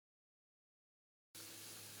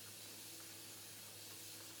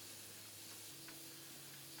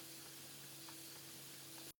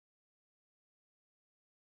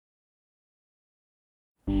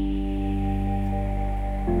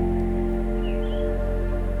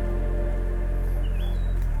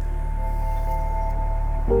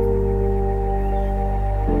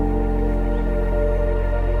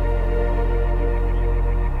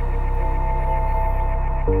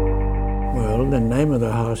name of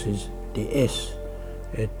the house is DS.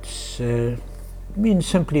 It means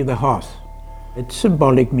simply the hearth. Its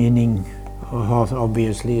symbolic meaning, a hearth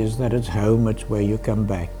obviously, is that it's home, it's where you come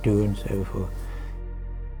back to and so forth.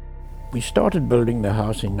 We started building the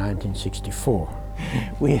house in 1964.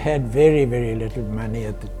 We had very, very little money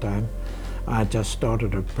at the time. I just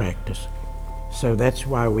started a practice. So that's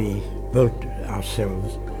why we built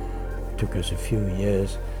ourselves. It took us a few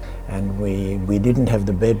years, and we didn't have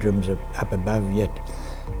the bedrooms up above yet.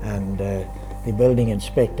 And the building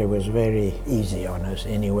inspector was very easy on us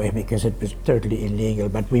anyway, because it was totally illegal,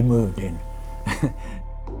 but we moved in.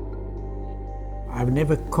 I've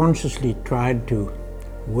never consciously tried to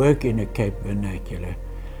work in a Cape vernacular,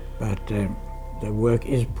 but the work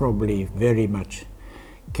is probably very much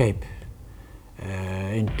Cape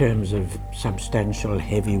in terms of substantial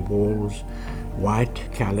heavy walls, white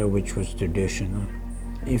color which was traditional.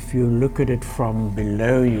 If you look at it from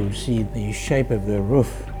below, you'll see the shape of the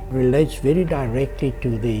roof relates very directly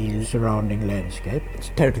to the surrounding landscape.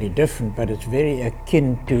 It's totally different, but it's very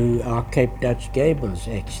akin to our Cape Dutch gables,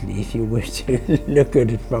 actually, if you were to look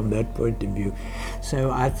at it from that point of view.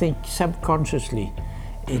 So I think subconsciously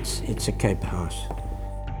it's a Cape house.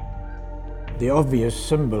 The obvious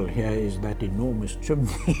symbol here is that enormous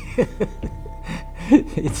chimney.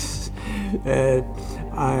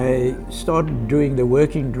 I started doing the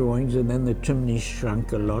working drawings, and then the chimney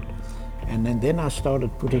shrunk a lot. And then I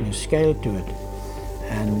started putting a scale to it,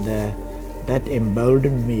 and that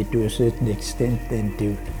emboldened me to a certain extent then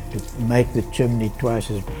to make the chimney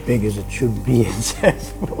twice as big as it should be and so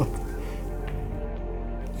forth.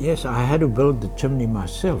 Yes, I had to build the chimney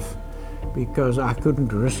myself because I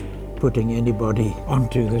couldn't risk putting anybody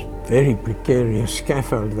onto this very precarious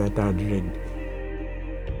scaffold that I'd rigged.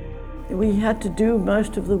 We had to do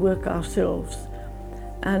most of the work ourselves,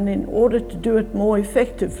 and in order to do it more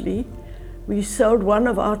effectively, we sold one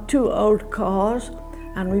of our 2 old cars,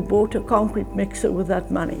 and we bought a concrete mixer with that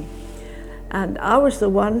money. And I was the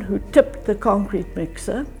one who tipped the concrete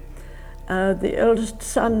mixer. The eldest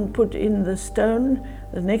son put in the stone,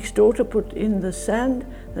 the next daughter put in the sand,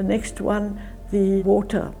 the next one the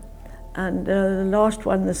water, and the last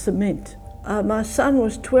one the cement. My son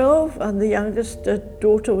was 12 and the youngest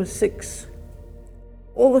daughter was 6.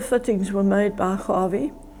 All the fittings were made by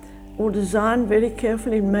Gawie, all designed very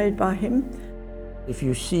carefully, made by him. If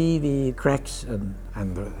you see the cracks and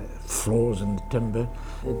the flaws in the timber,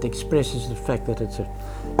 it expresses the fact that it's a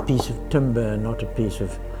piece of timber and not a piece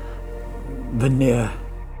of veneer.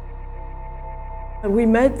 We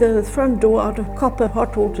made the front door out of copper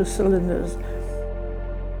hot water cylinders.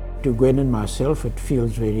 To Gwen and myself, it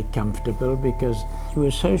feels very comfortable because you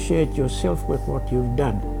associate yourself with what you've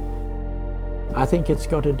done. I think it's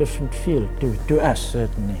got a different feel to us,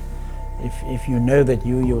 certainly, if you know that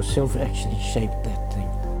you yourself actually shaped that thing.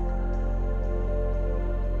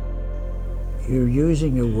 You're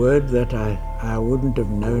using a word that I wouldn't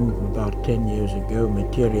have known about 10 years ago,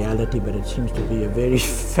 materiality, but it seems to be a very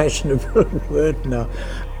fashionable word now.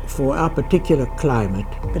 For our particular climate,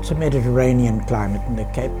 it's a Mediterranean climate in the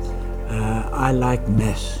Cape, I like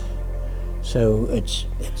mass. So it's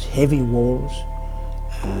heavy walls,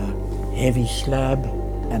 heavy slab,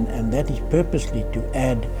 and that is purposely to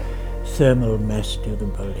add thermal mass to the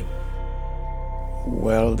building.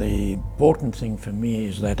 Well, the important thing for me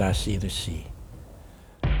is that I see the sea.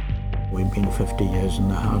 We've been 50 years in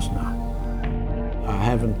the house now. I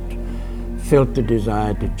haven't felt the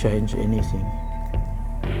desire to change anything.